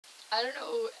I don't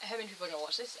know how many people are going to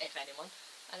watch this, if anyone,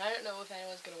 and I don't know if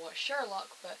anyone's going to watch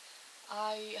Sherlock, but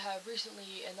I have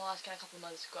recently, in the last kind of couple of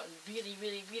months, gotten really,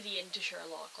 really, really into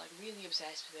Sherlock, like really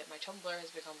obsessed with it. My Tumblr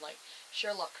has become like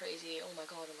Sherlock crazy, oh my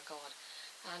god, oh my god.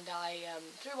 And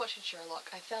through watching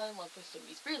Sherlock, I fell in love with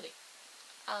Louise Brealey.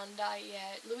 And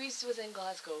Louise was in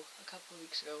Glasgow a couple of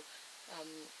weeks ago.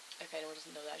 If anyone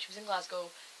doesn't know that, she was in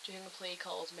Glasgow doing a play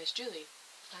called Miss Julie.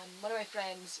 One of my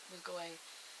friends was going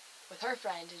with her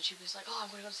friend, and she was like, "Oh,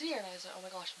 I'm going to go see her," and I was like, "Oh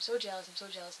my gosh, I'm so jealous, I'm so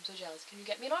jealous, I'm so jealous. Can you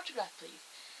get me an autograph, please?"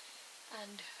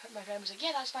 And my friend was like,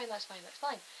 "Yeah, that's fine, that's fine, that's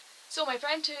fine." So my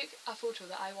friend took a photo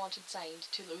that I wanted signed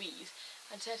to Louise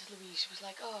and said to Louise, she was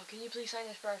like, "Oh, can you please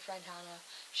sign this for our friend Hannah?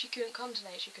 She couldn't come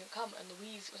tonight, she couldn't come." And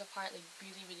Louise was apparently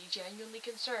really, really genuinely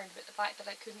concerned with the fact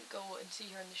that I couldn't go and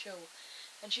see her in the show.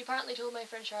 And she apparently told my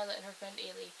friend Charlotte and her friend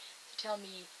Ailey to tell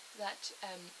me that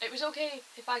it was okay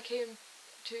if I came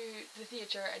to the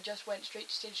theatre and just went straight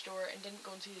to stage door and didn't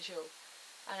go and see the show.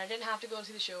 And I didn't have to go and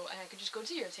see the show, and I could just go and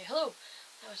see her and say hello.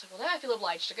 And I was like, well, now I feel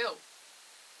obliged to go.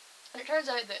 And it turns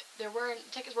out that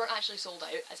tickets weren't actually sold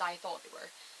out, as I thought they were.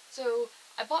 So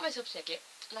I bought myself a ticket,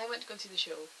 and I went to go and see the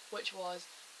show, which was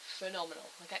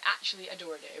phenomenal. Like, I actually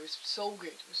adored it. It was so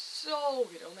good. It was so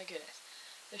good. Oh my goodness.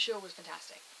 The show was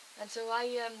fantastic. And so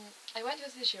I went to go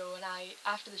see the show, and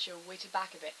after the show, waited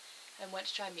back a bit and went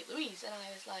to try and meet Louise. And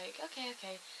I was like, okay.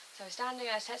 So I was standing,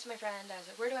 and I was texting my friend, I was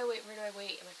like, where do I wait?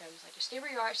 And my friend was like, just stay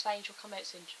where you are, it's fine, she'll come out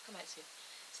soon.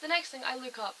 So the next thing, I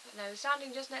look up, and I was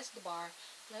standing just next to the bar,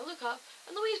 and I look up,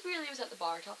 and Louise Brealey was at the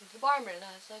bar talking to the barman, and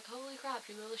I was like, holy crap,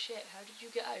 you little shit, how did you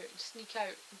get out and sneak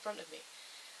out in front of me?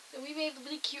 So we made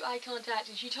really cute eye contact,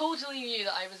 and she totally knew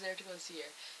that I was there to go and see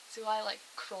her. So I like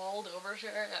crawled over to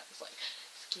her, and I was like,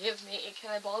 excuse me,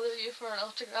 can I bother you for an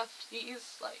autograph,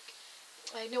 please? Like,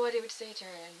 I had no idea what to say to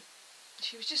her, and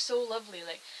she was just so lovely.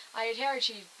 Like, I had heard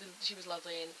she was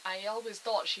lovely, and I always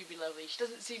thought she'd be lovely. She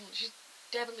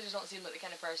definitely does not seem like the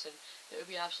kind of person that would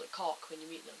be an absolute cock when you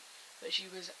meet them. But she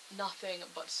was nothing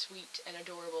but sweet and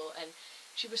adorable, and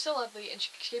she was so lovely, and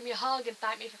she gave me a hug and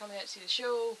thanked me for coming out to see the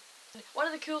show. And one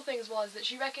of the cool things was that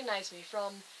she recognised me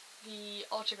from the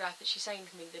autograph that she signed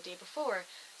for me the day before,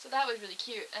 so that was really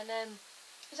cute. And then,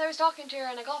 as I was talking to her,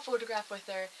 and I got a photograph with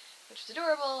her, which was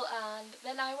adorable, and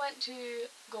then I went to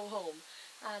go home.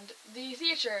 And the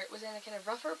theatre was in a kind of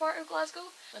rougher part of Glasgow,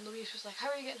 and Louise was like,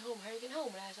 how are you getting home, how are you getting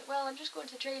home? And I was like, well, I'm just going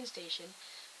to the train station,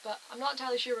 but I'm not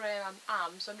entirely sure where I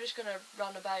am, so I'm just going to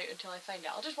run about until I find it.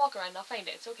 I'll just walk around, I'll find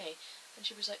it, it's okay. And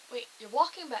she was like, wait, you're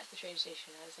walking back to the train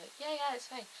station? And I was like, yeah, it's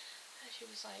fine. And she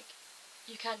was like,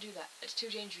 you can't do that, it's too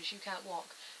dangerous, you can't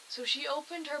walk. So she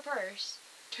opened her purse,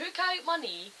 took out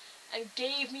money, and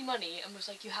gave me money, and was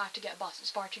like, you have to get a bus,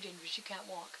 it's far too dangerous, you can't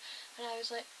walk. And I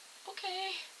was like,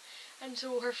 okay. And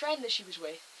so her friend that she was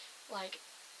with, like,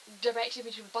 directed me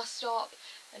to a bus stop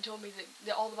and told me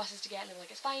that all the buses to get, and they were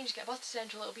like, it's fine, just get a bus to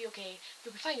Central, it'll be okay,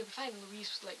 you'll be fine. And Louise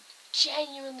was like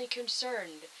genuinely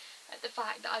concerned at the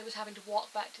fact that I was having to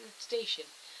walk back to the station.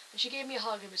 And she gave me a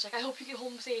hug and was like, I hope you get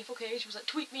home safe, okay? She was like,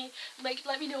 tweet me, like,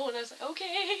 let me know. And I was like,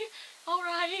 okay,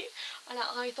 alright. And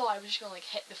I thought I was just gonna like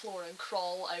hit the floor and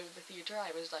crawl out of the theatre.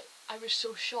 I was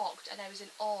so shocked, and I was in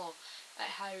awe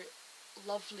at how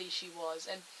lovely she was.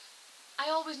 And I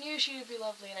always knew she would be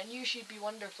lovely, and I knew she'd be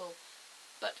wonderful,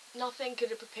 but nothing could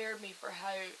have prepared me for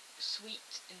how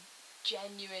sweet and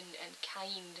genuine and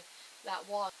kind that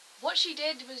was. What she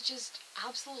did was just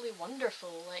absolutely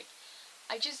wonderful. Like,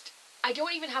 I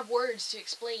don't even have words to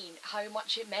explain how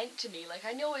much it meant to me. Like,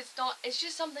 I know it's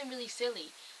just something really silly,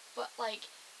 but like,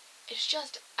 it's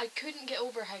just, I couldn't get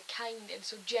over how kind and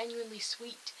so genuinely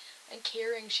sweet and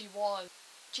caring she was.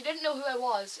 She didn't know who I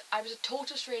was a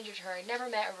total stranger to her, I'd never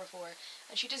met her before,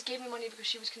 and she just gave me money because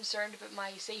she was concerned about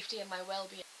my safety and my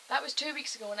well-being. That was 2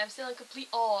 weeks ago, and I'm still in complete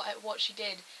awe at what she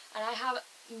did, and I have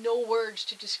no words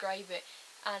to describe it,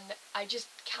 and I just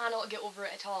cannot get over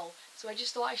it at all. So I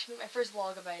just thought I should make my first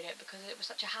vlog about it because it was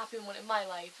such a happy moment in my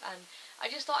life, and I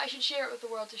just thought I should share it with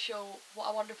the world to show what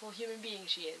a wonderful human being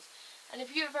she is. And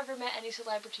if you have ever met any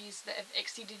celebrities that have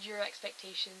exceeded your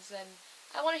expectations, then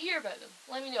I want to hear about them.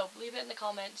 Let me know. Leave it in the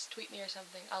comments, tweet me or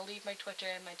something. I'll leave my Twitter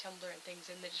and my Tumblr and things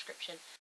in the description.